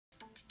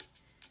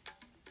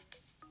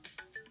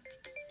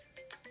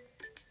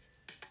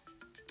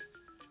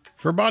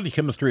For Body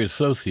Chemistry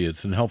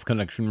Associates and Health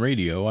Connection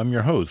Radio, I'm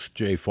your host,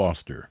 Jay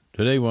Foster.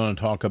 Today we want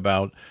to talk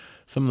about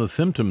some of the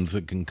symptoms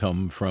that can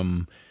come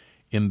from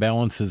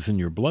imbalances in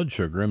your blood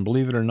sugar, and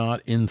believe it or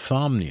not,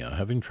 insomnia,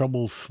 having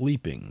trouble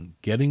sleeping,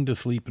 getting to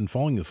sleep and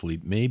falling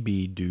asleep may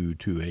be due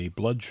to a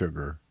blood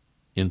sugar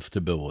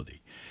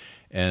instability.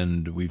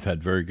 And we've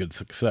had very good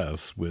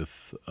success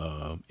with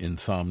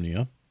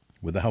insomnia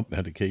without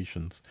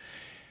medications.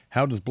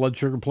 How does blood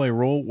sugar play a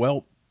role?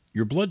 Well,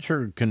 your blood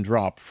sugar can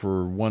drop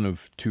for one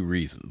of two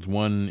reasons.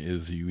 One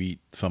is you eat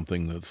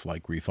something that's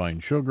like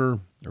refined sugar,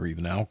 or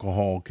even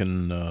alcohol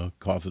can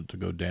cause it to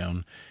go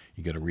down.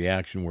 You get a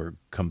reaction where it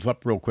comes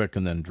up real quick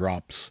and then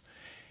drops.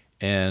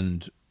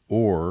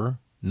 Or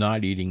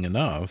not eating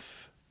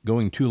enough,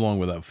 going too long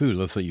without food.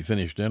 Let's say you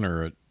finish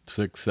dinner at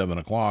 6, 7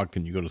 o'clock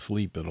and you go to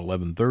sleep at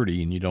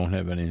 11:30 and you don't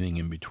have anything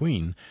in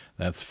between.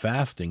 That's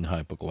fasting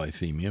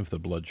hypoglycemia. If the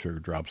blood sugar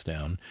drops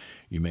down,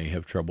 you may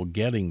have trouble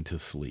getting to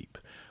sleep.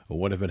 But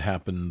what if it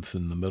happens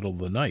in the middle of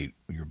the night?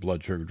 Your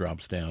blood sugar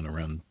drops down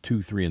around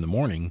 2, 3 in the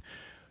morning.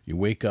 You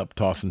wake up,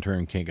 toss and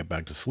turn, can't get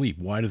back to sleep.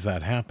 Why does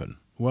that happen?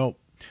 Well,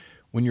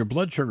 when your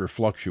blood sugar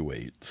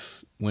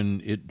fluctuates,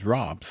 when it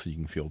drops, you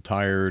can feel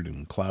tired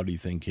and cloudy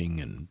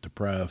thinking and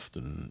depressed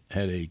and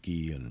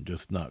headachy and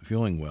just not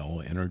feeling well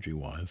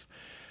energy-wise.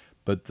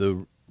 But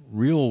the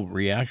real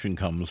reaction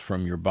comes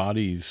from your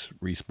body's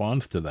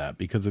response to that,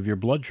 because if your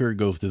blood sugar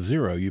goes to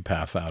zero, you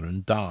pass out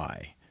and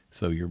die.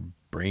 So your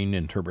brain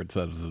interprets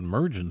that as an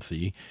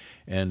emergency,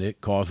 and it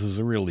causes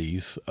a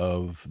release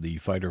of the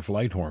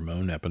fight-or-flight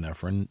hormone,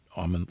 epinephrine,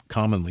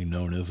 commonly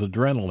known as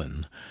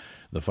adrenaline.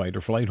 The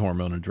fight-or-flight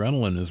hormone,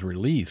 adrenaline, is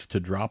released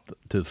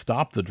to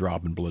stop the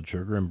drop in blood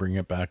sugar and bring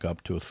it back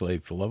up to a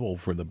safe level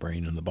for the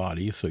brain and the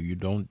body so you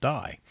don't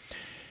die.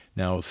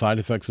 Now, side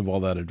effects of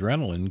all that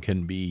adrenaline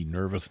can be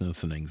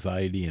nervousness and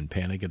anxiety and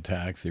panic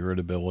attacks,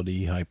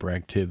 irritability,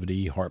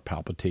 hyperactivity, heart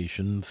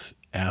palpitations,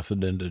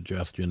 acid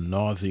indigestion,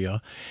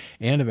 nausea,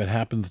 and if it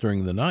happens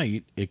during the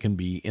night, it can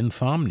be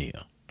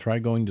insomnia. Try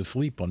going to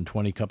sleep on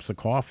 20 cups of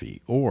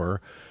coffee.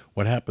 Or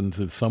what happens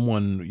if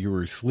you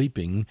were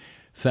sleeping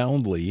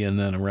soundly and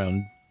then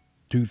around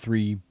 2,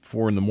 3,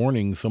 4 in the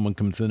morning, someone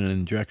comes in and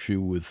injects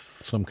you with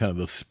some kind of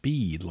a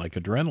speed like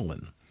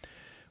adrenaline.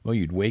 Well,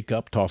 you'd wake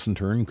up, toss and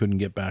turn, couldn't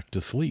get back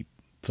to sleep.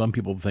 Some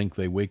people think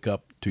they wake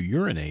up to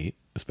urinate,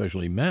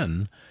 especially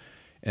men,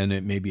 and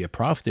it may be a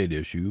prostate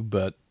issue,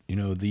 but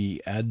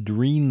the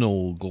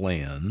adrenal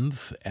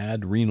glands,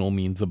 adrenal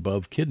means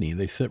above kidney,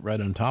 they sit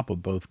right on top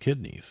of both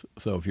kidneys.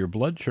 So if your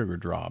blood sugar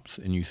drops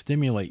and you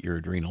stimulate your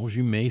adrenals,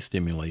 you may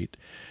stimulate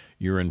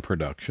urine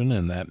production,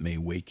 and that may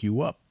wake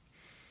you up.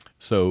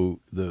 So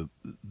the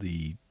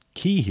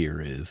key here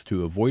is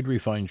to avoid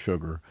refined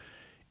sugar,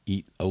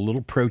 eat a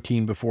little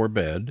protein before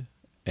bed,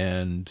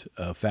 and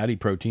fatty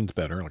protein's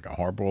better, like a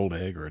hard-boiled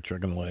egg or a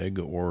chicken leg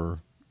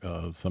or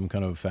some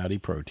kind of fatty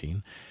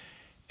protein.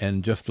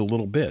 And just a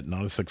little bit,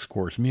 not a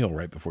 6-course meal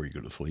right before you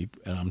go to sleep.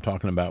 And I'm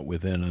talking about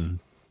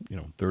within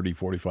 30,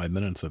 45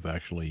 minutes of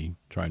actually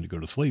trying to go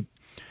to sleep.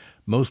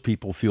 Most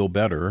people feel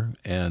better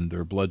and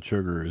their blood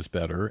sugar is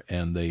better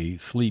and they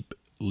sleep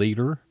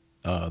later.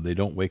 They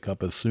don't wake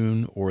up as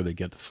soon, or they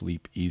get to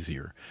sleep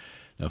easier.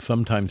 Now,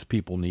 sometimes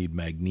people need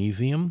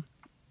magnesium.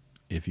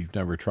 If you've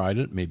never tried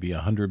it, maybe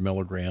 100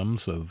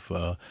 milligrams of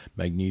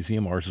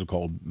magnesium. Ours is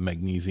called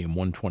magnesium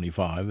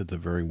 125. It's a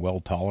very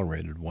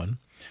well-tolerated one.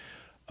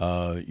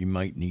 You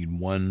might need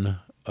one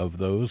of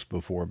those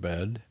before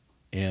bed,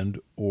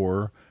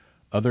 or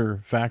other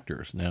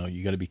factors. Now,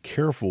 you got to be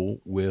careful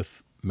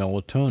with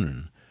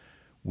melatonin.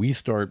 We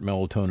start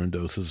melatonin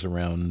doses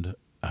around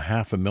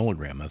 0.5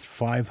 milligram. That's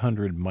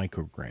 500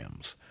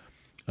 micrograms.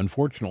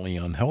 Unfortunately,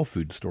 on health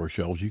food store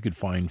shelves, you could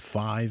find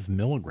 5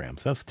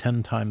 milligrams. That's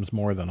 10 times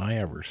more than I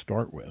ever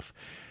start with.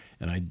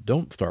 And I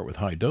don't start with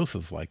high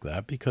doses like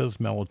that because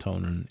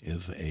melatonin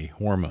is a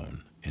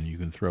hormone, and you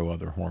can throw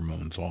other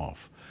hormones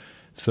off.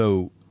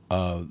 So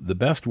the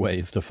best way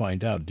is to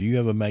find out, do you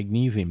have a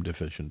magnesium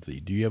deficiency?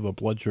 Do you have a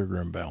blood sugar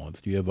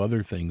imbalance? Do you have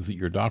other things that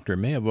your doctor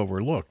may have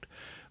overlooked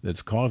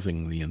that's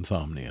causing the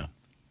insomnia?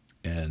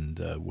 And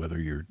whether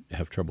you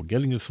have trouble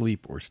getting to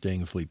sleep or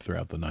staying asleep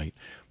throughout the night,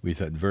 we've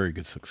had very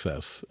good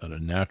success at a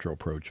natural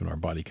approach in our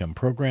Body Chem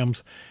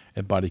programs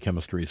at Body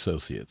Chemistry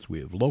Associates. We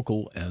have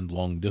local and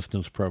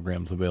long-distance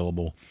programs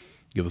available.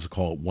 Give us a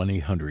call at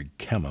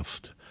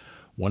 1-800-CHEMIST,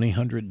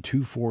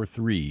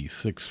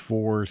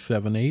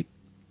 1-800-243-6478.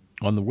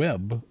 On the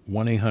web,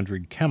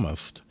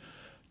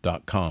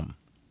 1-800-CHEMIST.com.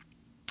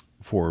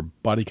 For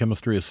Body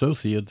Chemistry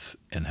Associates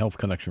and Health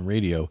Connection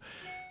Radio,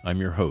 I'm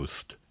your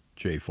host,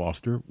 Jay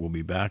Foster. We'll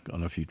be back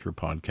on a future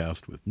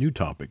podcast with new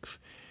topics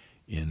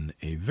in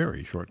a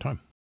very short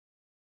time.